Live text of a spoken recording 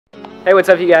Hey, what's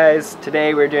up you guys?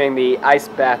 Today we're doing the ice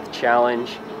bath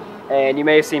challenge, and you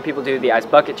may have seen people do the ice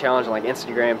bucket challenge on like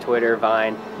Instagram, Twitter,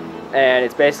 Vine, and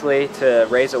it's basically to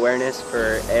raise awareness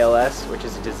for ALS, which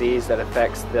is a disease that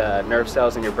affects the nerve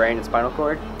cells in your brain and spinal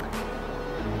cord.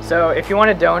 So if you want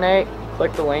to donate,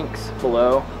 click the links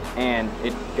below and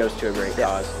it goes to a great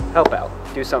cause. Help out.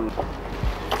 Do something.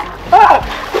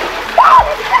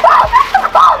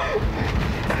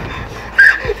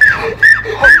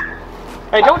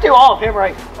 Hey, don't do all of him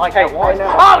right like at once.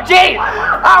 Oh, jeez!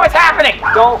 Oh, what's happening?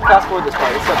 Don't fast forward this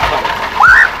part. It's such fun.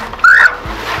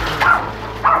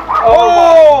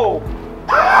 Oh!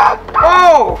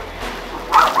 Oh!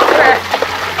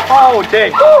 Oh,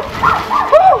 dang.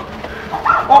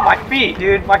 Oh, my feet,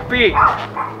 dude. My feet.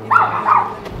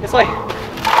 It's like...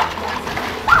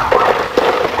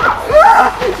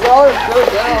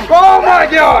 Oh, my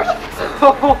gosh!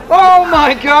 Oh,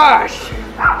 my gosh!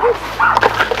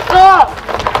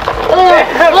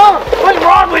 What's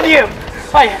wrong with you?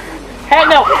 My head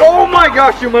now. Oh my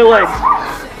gosh, dude, my legs.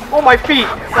 Oh, my feet.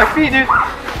 My feet, dude.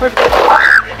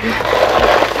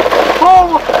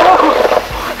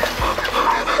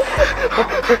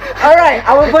 Alright,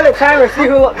 I'm gonna put a timer, see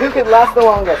who can last the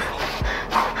longest.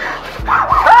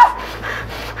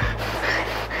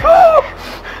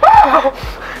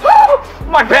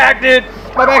 My back, dude.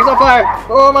 My back's on fire.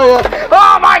 Oh my god.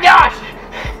 Oh my gosh.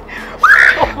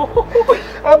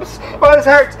 Oh, this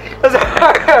hurts. This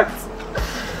hurts.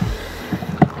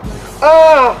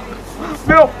 Oh,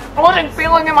 Bill, I wasn't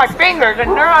feeling in my fingers,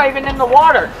 and they're not even in the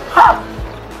water.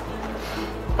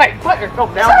 Hey, put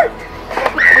yourself down.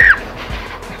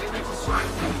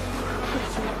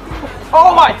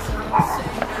 Oh my.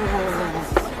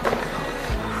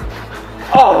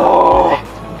 Oh,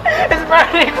 it's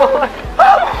burning.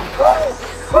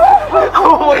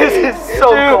 Oh, this is so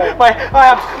cold.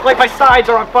 My sides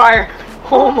are on fire.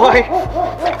 Oh my.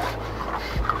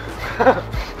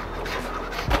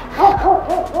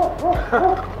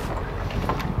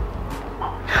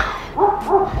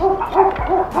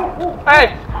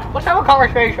 Hey, let's have a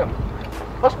conversation.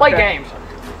 Let's play games.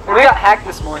 We got hacked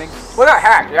this morning. We got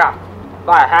hacked, yeah.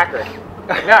 By a hacker.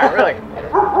 Yeah, really.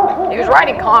 He was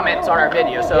writing comments on our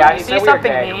video, so if you see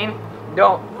something mean,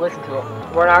 don't listen to it.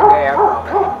 We're not gay, I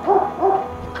promise.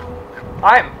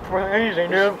 I'm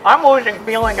freezing, dude. I'm losing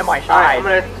feeling in my side.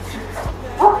 I'm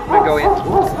gonna go in.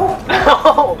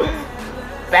 Oh.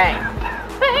 Bang.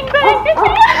 Bang,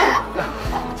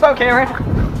 bang. So, Cameron,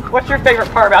 what's your favorite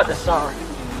part about this song?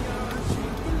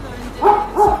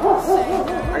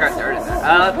 I got dirt in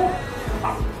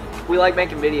there. We like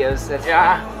making videos. That's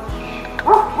Yeah.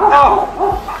 Oh.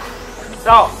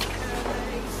 So,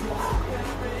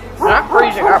 I'm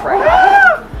freezing up right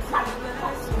now.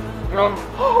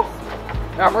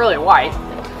 I'm really white.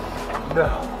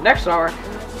 Next summer,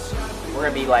 we're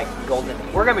gonna be like golden.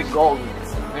 We're gonna be golden,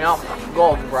 you know,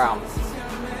 golden brown.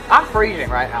 I'm freezing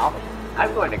right now.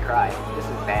 I'm going to cry. This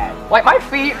is bad. Like my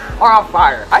feet are on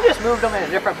fire. I just moved them in a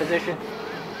different position.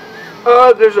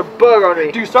 Oh, there's a bug on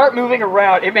me. Dude, start moving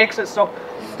around. It makes it so.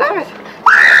 Stop it.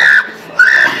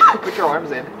 Put your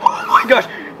arms in. Oh my gosh,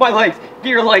 my legs. Get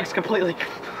your legs completely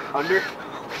Under.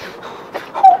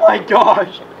 Oh my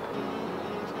gosh.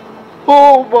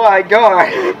 Oh my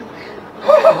god.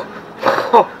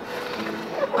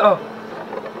 Oh,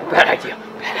 bad idea.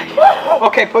 Bad idea.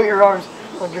 Okay, put your arms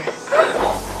under.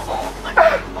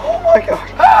 Oh my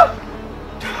gosh.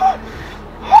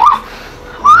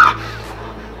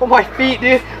 Oh my feet,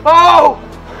 dude. Oh!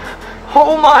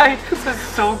 Oh my. This is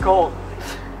so cold.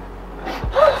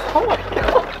 Oh my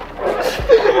god.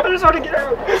 I just want to get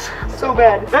out. So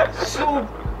bad. So.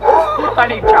 I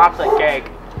need chocolate cake.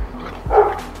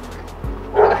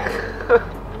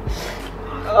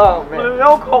 Oh man. It's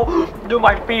so cold. Do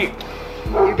my feet.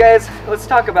 You guys, let's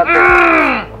talk about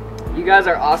this. You guys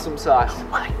are awesome sauce. Oh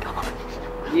my god.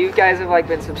 You guys have like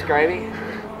been subscribing.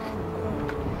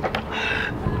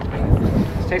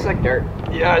 This tastes like dirt.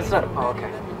 Yeah, it's not. Oh,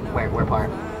 okay. Wait, where part?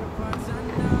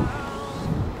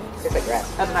 It's like grass.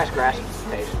 That's a nice grass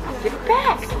taste. Give it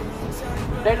back.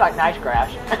 Tastes like nice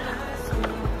grass.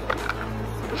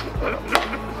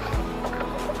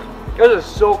 This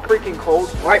is so freaking cold.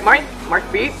 Right, my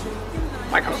feet.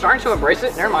 Like I'm starting to embrace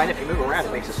it. Never mind, if you move around,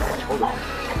 it makes it so much colder.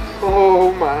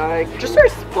 Oh my. Just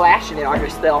start splashing it on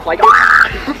yourself, like.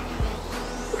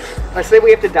 I say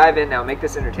we have to dive in now. Make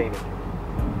this entertaining.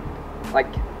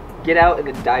 Like, get out and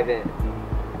then dive in.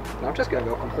 I'm just gonna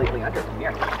go completely under from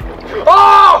here.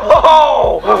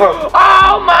 Oh!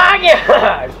 Oh my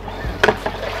gosh!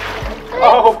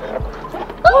 Oh!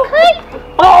 Okay.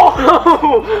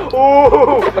 Oh!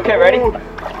 Oh! Okay, ready?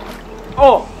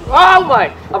 Oh! Oh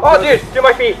my! Oh, dude,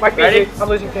 my feet, Ready? dude. I'm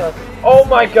losing feelings. Oh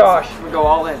my gosh! We go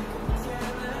all in.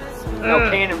 No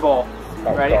cannonball.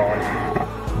 Ready?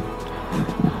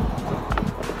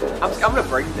 I'm gonna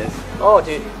break this. Oh,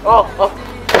 dude. Oh.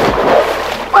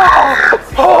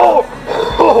 Oh!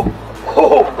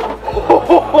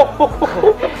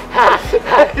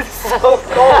 That is so cold.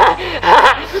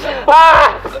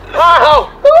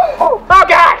 Oh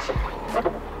gosh!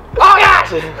 Oh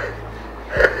gosh!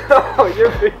 Oh,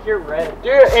 you're red.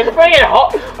 Dude, it's freaking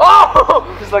hot.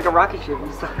 Oh! It's like a rocket ship.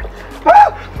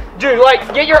 Dude,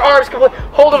 like, get your arms complete.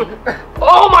 Hold them.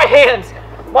 Oh, my hands.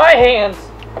 My hands.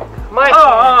 My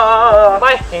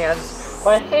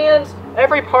hands.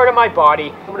 Every part of my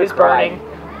body is cry. burning.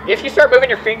 If you start moving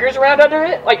your fingers around under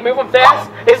it, like move them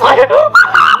fast, it's like.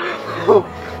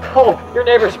 Oh, your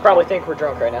neighbors probably think we're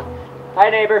drunk right now. Hi,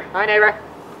 neighbor. Hi, neighbor.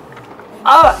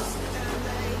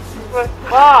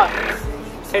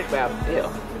 It's bad. Ew.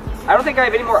 I don't think I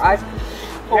have any more ice.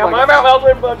 Oh Yeah, my God. mouth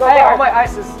melted, but Hey, all my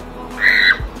ice is.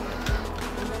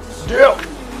 Dude,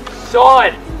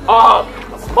 son,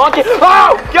 monkey.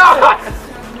 Oh God!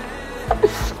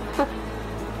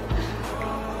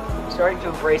 I'm starting to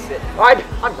embrace it. I'm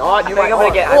not. think I'm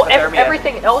gonna get hypothermia.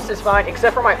 Everything else is fine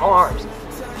except for my arms.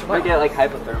 I'm gonna get like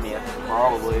hypothermia.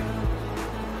 Probably.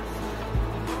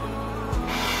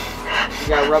 You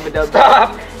gotta rub it down.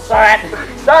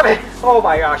 Stop it! Oh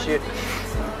my gosh, dude.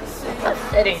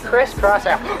 Hitting crisscross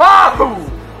out. Oh!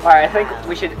 Alright, I think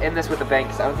we should end this with a bang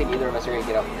because I don't think either of us are gonna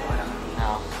get up.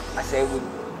 No. I say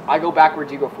I go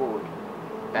backwards, you go forward.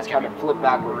 That's kind of flip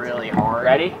backwards. Really hard.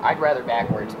 Ready? I'd rather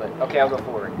backwards, but Okay, I'll go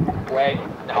forward. wait.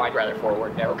 No, I'd rather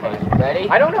forward. Never Okay, mind. ready?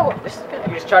 I don't know what this is gonna.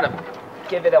 You just try to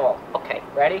give it all. Okay,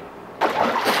 ready?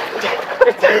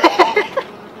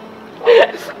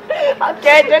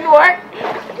 Okay, it didn't work.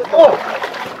 Oh.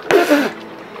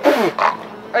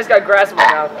 I just got grass in my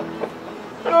mouth.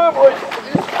 Oh boy.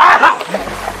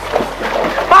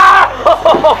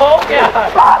 Oh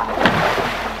God.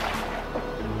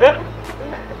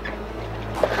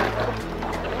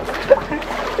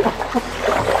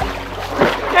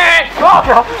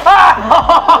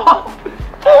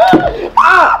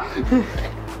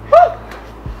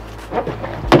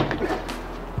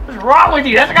 What's wrong with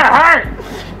you? That's gonna hurt.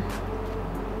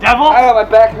 Devil. Oh, my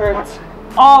back hurts.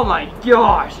 Oh my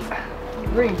gosh.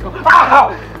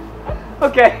 Ow!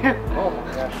 Okay. Oh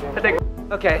my gosh. I think.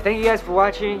 Okay, thank you guys for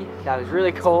watching. That was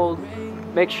really cold.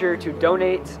 Make sure to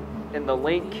donate in the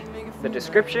link, the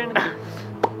description.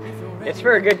 It's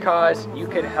for a good cause. You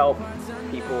can help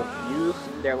people.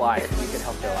 Their life. You can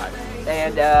help their life.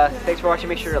 And thanks for watching.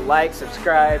 Make sure to like,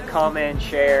 subscribe, comment,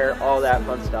 share, all that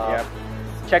fun stuff. Yep.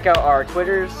 Check out our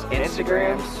Twitters and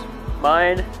Instagrams. Instagrams.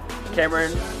 Mine,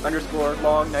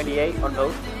 Cameron_long98 on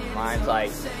both. Mine's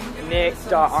like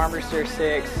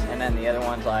Nick.Armbruster6, and then the other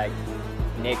one's like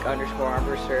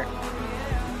Nick_Armbruster.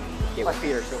 My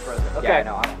feet are so frozen. Okay. Okay. Yeah,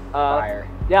 no, I'm fire.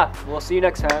 Yeah, we'll see you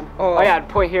next time. Oh. Oh yeah, and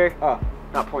point here. Oh.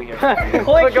 Not point here.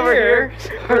 Click over here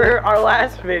for our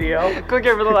last video. Click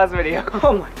here for the last video.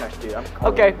 Oh my gosh, dude, I'm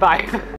cold. Okay, bye.